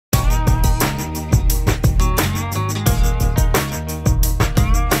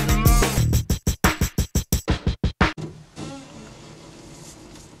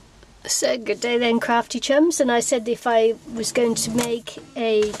So good day then, crafty chums, and I said if I was going to make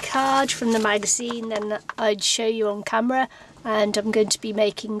a card from the magazine then I'd show you on camera, and I'm going to be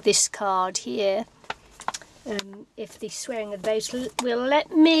making this card here. If the swearing advice will let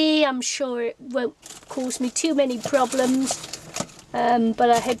me, I'm sure it won't cause me too many problems,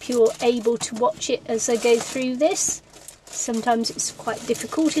 but I hope you're able to watch it as I go through this. Sometimes it's quite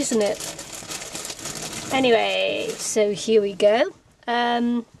difficult, isn't it? Anyway, so here we go.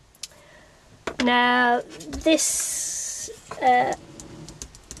 Now this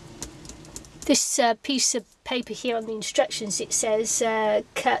piece of paper here on the instructions, it says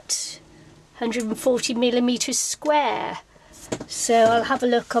cut 140mm square. So I'll have a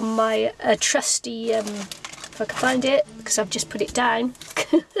look on my trusty, if I can find it, because I've just put it down,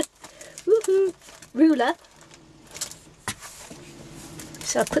 woohoo, ruler.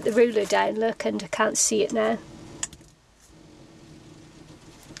 So I'll put the ruler down, look, and I can't see it now.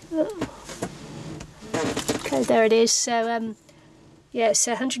 Oh. Okay, there it is. So yeah,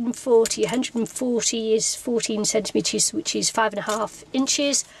 so 140 is 14 centimeters, which is 5.5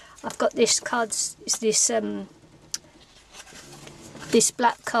 inches. I've got this this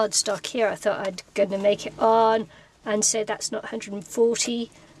black cardstock here. I thought I'd gonna make it on, and so that's not 140.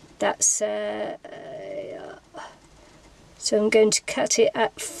 That's so I'm going to cut it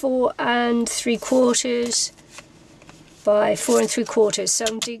at 4 3/4 by 4 3/4. So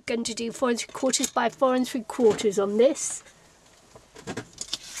I'm going to do 4 3/4 by 4 3/4 on this.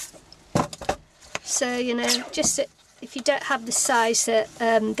 So, you know, just if you don't have the size that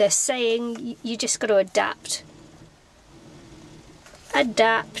they're saying, you just got to adapt.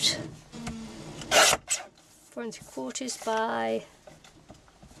 Adapt. 4 3/4 by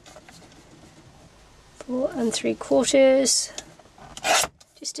 4 3/4.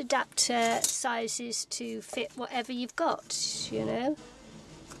 Just adapt sizes to fit whatever you've got, you know.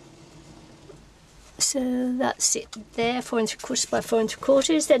 So that's it there, 4 3/4 by 4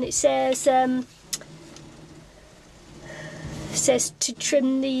 3/4. Then it says to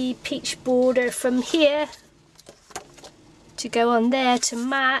trim the peach border from here to go on there to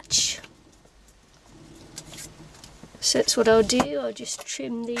match. So that's what I'll do. I'll just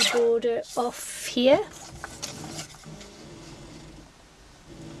trim the border off here.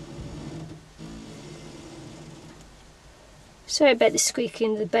 Sorry about the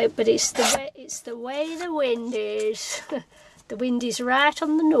squeaking of the boat, but it's the way the wind is. The wind is right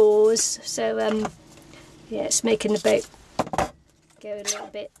on the nose, so yeah, it's making the boat go a little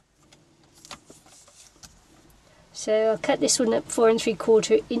bit. So I'll cut this one at 4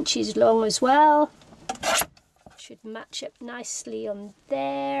 3/4 inches long as well. Should match up nicely on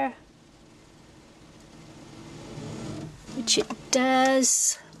there, which it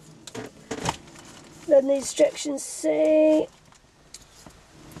does. Then the instructions say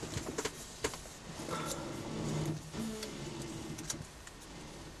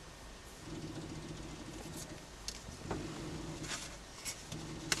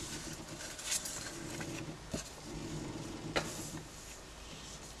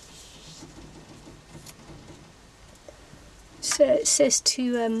it says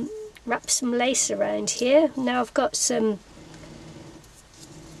to wrap some lace around here. Now I've got some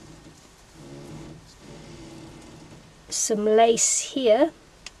lace here,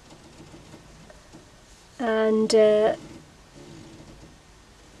 and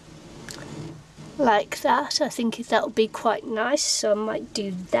like that. I think that will be quite nice, so I might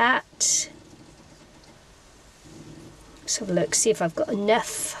do that. Let's have a look, see if I've got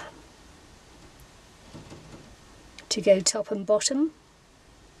enough to go top and bottom.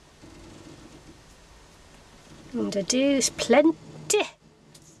 And I do, it's plenty,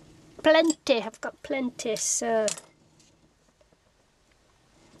 I've got plenty, so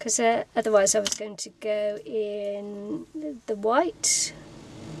because otherwise I was going to go in the white.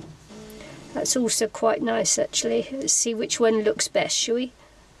 That's also quite nice actually. Let's see which one looks best, shall we?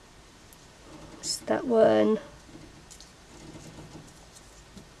 It's that one.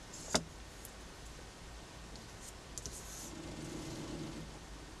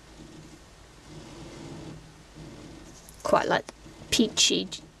 Quite like peachy,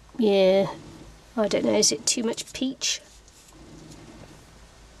 yeah. I don't know, is it too much peach?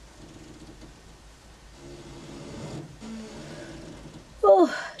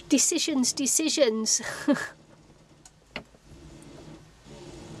 Oh, decisions.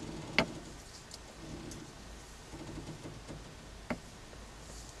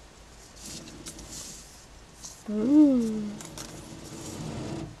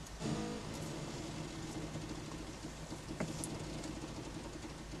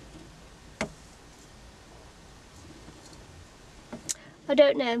 I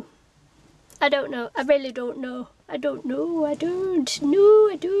don't know. I don't know. I really don't know. I don't know. I don't. No,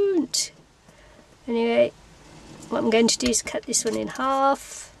 I don't. Anyway, what I'm going to do is cut this one in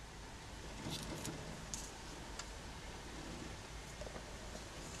half.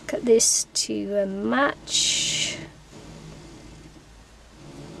 Cut this to match.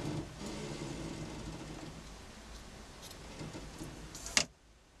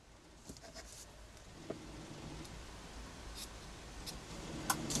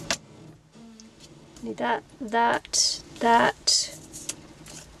 Need that, that, that.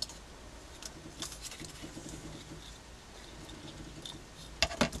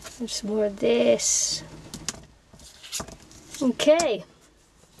 And some more of this. Okay.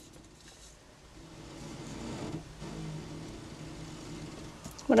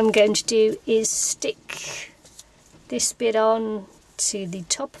 What I'm going to do is stick this bit on to the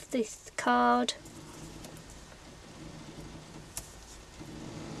top of the card.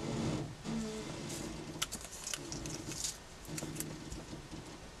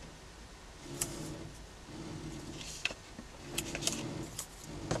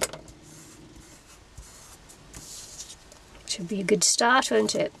 Should be a good start,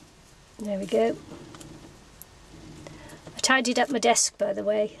 won't it? There we go. I tidied up my desk, by the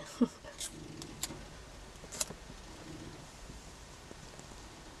way.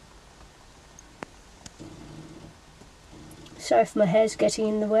 Sorry if my hair's getting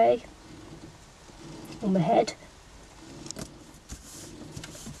in the way, on my head.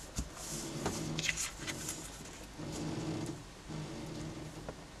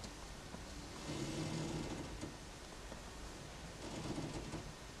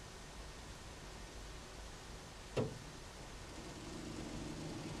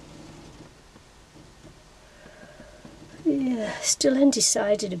 Yeah, still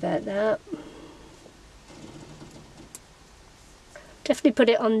undecided about that. Definitely put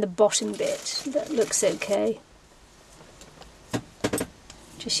it on the bottom bit. That looks okay.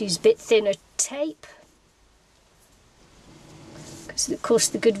 Just use a bit thinner tape, because of course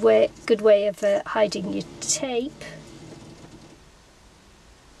the good way of hiding your tape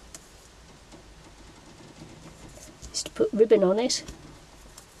is to put ribbon on it.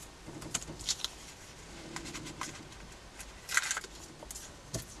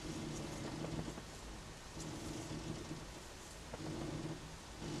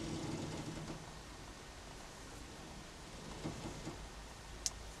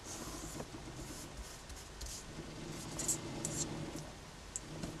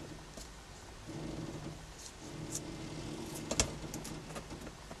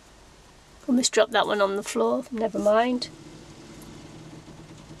 Almost dropped that one on the floor, never mind.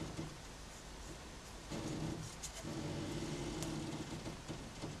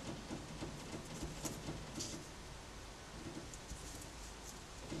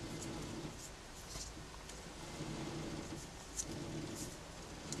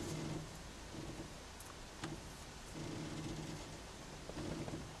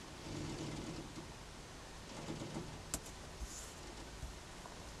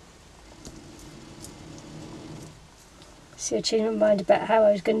 See, I changed my mind about how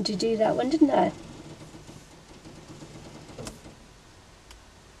I was going to do that one, didn't I?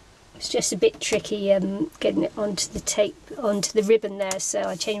 It's just a bit tricky getting it onto the tape, onto the ribbon there, so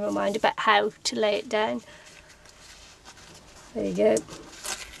I changed my mind about how to lay it down. There you go.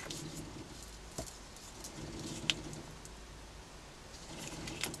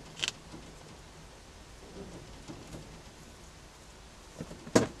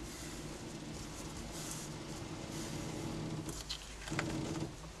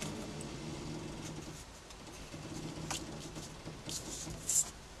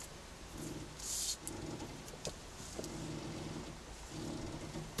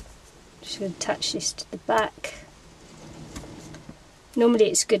 Just going to attach this to the back. Normally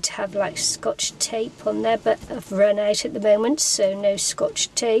it's good to have like Scotch tape on there, but I've run out at the moment, so no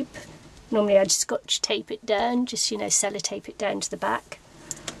Scotch tape. Normally I'd Scotch tape it down, just, you know, sellotape it down to the back.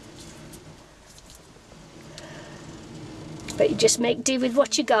 But you just make do with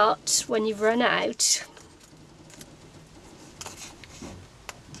what you got when you've run out.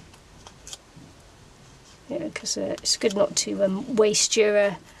 Yeah, because it's good not to waste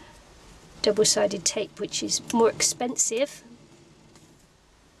your double-sided tape, which is more expensive.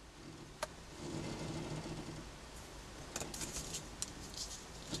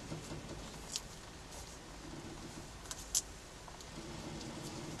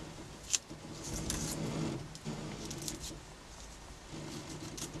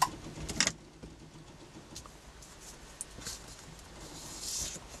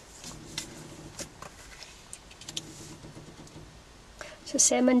 So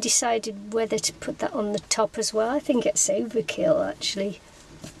So I'm undecided whether to put that on the top as well. I think it's overkill actually.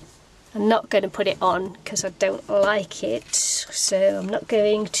 I'm not going to put it on because I don't like it, so I'm not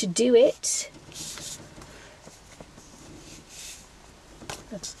going to do it.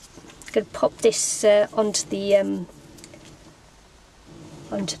 I'm going to pop this onto the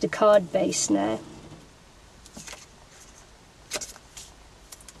card base now.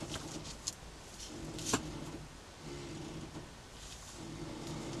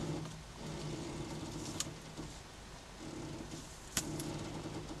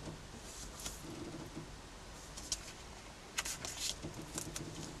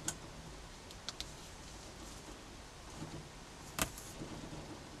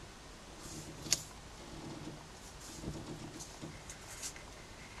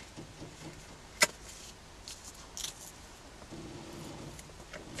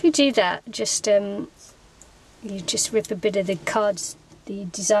 If you do that, just you just rip a bit of the cards, the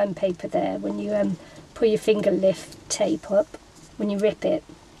design paper there, when you put your finger lift tape up, when you rip it.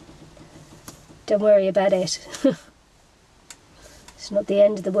 Don't worry about it. It's not the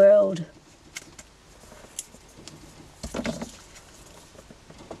end of the world.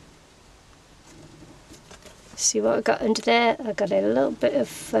 See what I got under there? I got a little bit of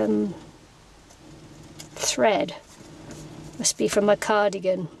thread. Must be from my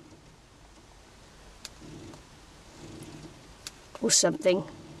cardigan or something.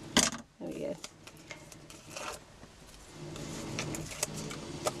 There we go.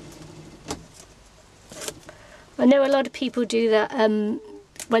 I know a lot of people do that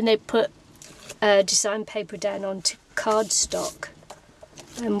when they put design paper down onto cardstock,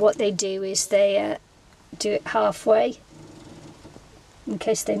 and what they do is they do it halfway in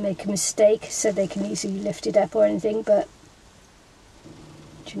case they make a mistake, so they can easily lift it up or anything. But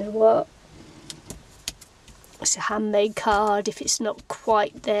do you know what? It's a handmade card. If it's not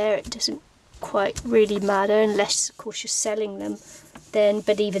quite there, it doesn't quite really matter, unless of course you're selling them then,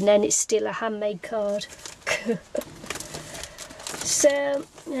 but even then it's still a handmade card. So,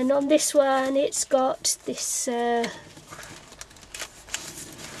 and on this one it's got this it's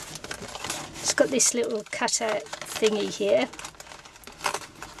got this little cutout thingy here.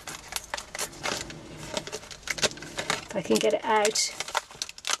 If I can get it out.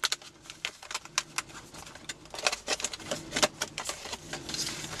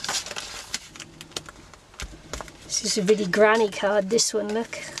 This is a really granny card, this one,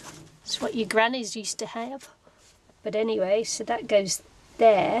 look. It's what your grannies used to have. But anyway, so that goes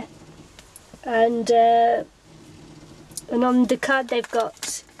there. And on the card they've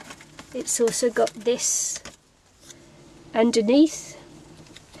got, it's also got this underneath.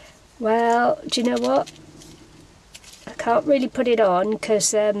 Well, do you know what? I can't really put it on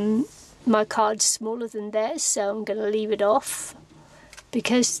because my card's smaller than theirs, so I'm going to leave it off.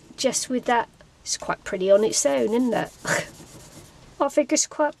 Because just with that, it's quite pretty on its own, isn't it? I think it's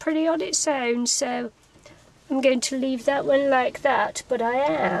quite pretty on its own, so I'm going to leave that one like that. But I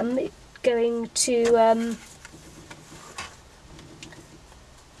am going to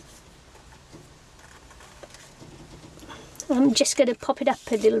I'm just going to pop it up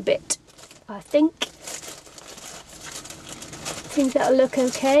a little bit, I think. I think that'll look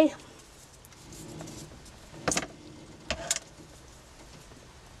okay.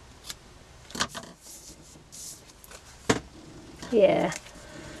 Yeah,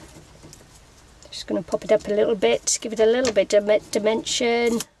 just going to pop it up a little bit, give it a little bit of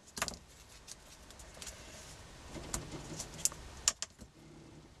dimension.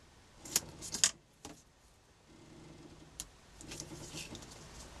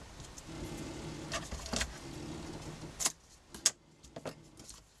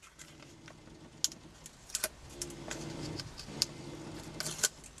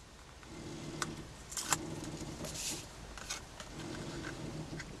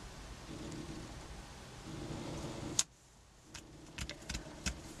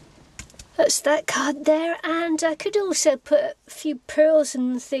 That's that card there, and I could also put a few pearls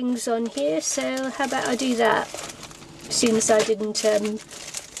and things on here, so how about I do that? As soon as I didn't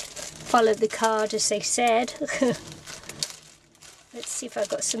follow the card as they said. Let's see if I've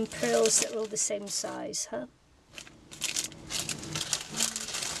got some pearls that are all the same size, huh?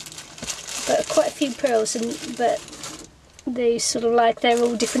 But quite a few pearls, but they sort of like they're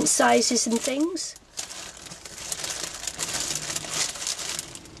all different sizes and things.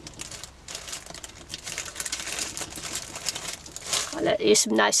 Here's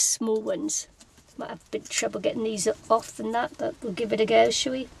some nice small ones. Might have a bit of trouble getting these off and that, but we'll give it a go,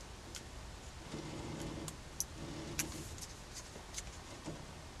 shall we?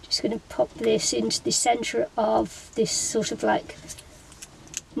 Just going to pop this into the centre of this sort of like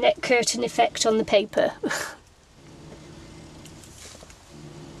net curtain effect on the paper.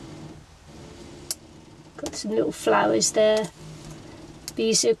 Got some little flowers there. Be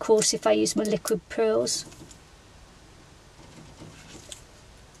easier, of course, if I use my liquid pearls.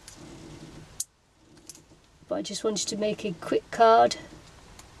 But I just wanted to make a quick card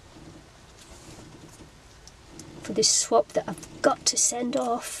for this swap that I've got to send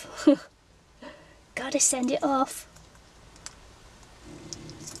off. Gotta send it off.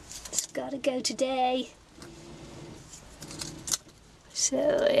 It's gotta go today.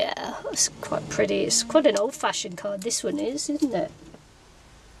 So yeah, it's quite pretty. It's quite an old-fashioned card, this one is, isn't it?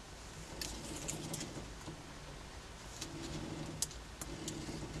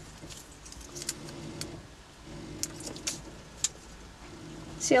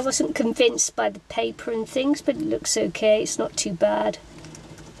 See, I wasn't convinced by the paper and things, but it looks okay. It's not too bad.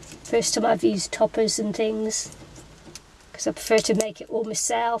 First time I've used toppers and things, because I prefer to make it all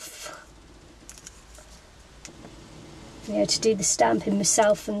myself. You know, to do the stamping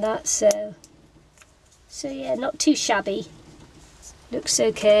myself and that, so yeah, not too shabby. Looks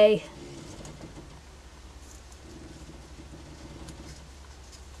okay.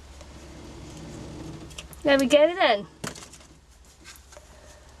 There we go then.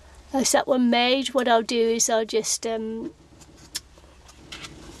 That's that one made. What I'll do is I'll just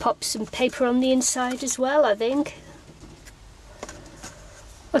pop some paper on the inside as well, I think.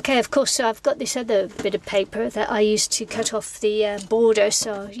 Okay, of course, so I've got this other bit of paper that I used to cut off the border,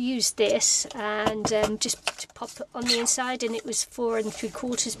 so I'll use this and just to pop it on the inside, and it was 4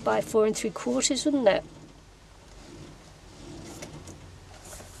 3/4 by 4 3/4, wasn't it?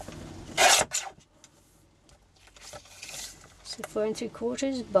 So 4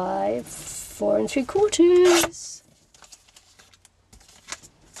 3/4 by 4 3/4.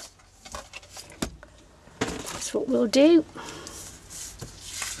 That's what we'll do.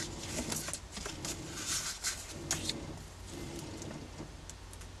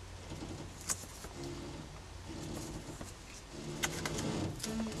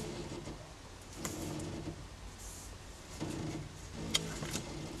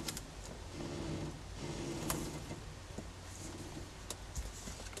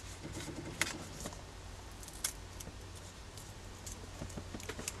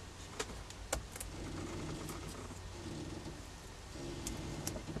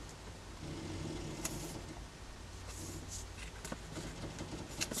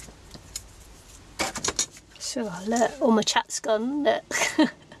 So look, all my chat's gone. Look.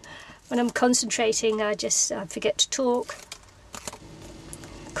 When I'm concentrating, I forget to talk.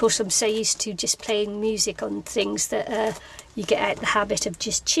 Of course, I'm so used to just playing music on things that you get out the habit of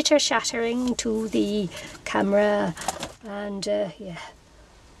just chitter-chattering to the camera, and yeah.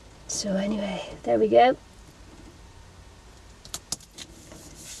 So anyway, there we go.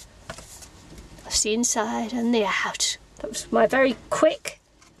 That's the inside and the out. That was my very quick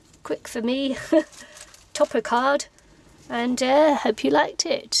for me, topper card, and hope you liked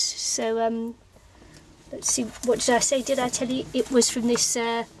it. So let's see, what did I say? Did I tell you it was from this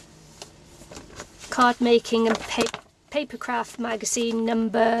card making and papercraft magazine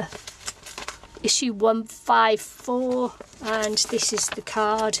number issue 154, and this is the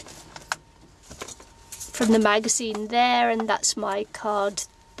card from the magazine there, and that's my card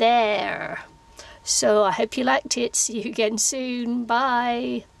there. So I hope you liked it. See you again soon.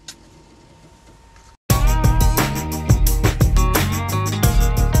 Bye.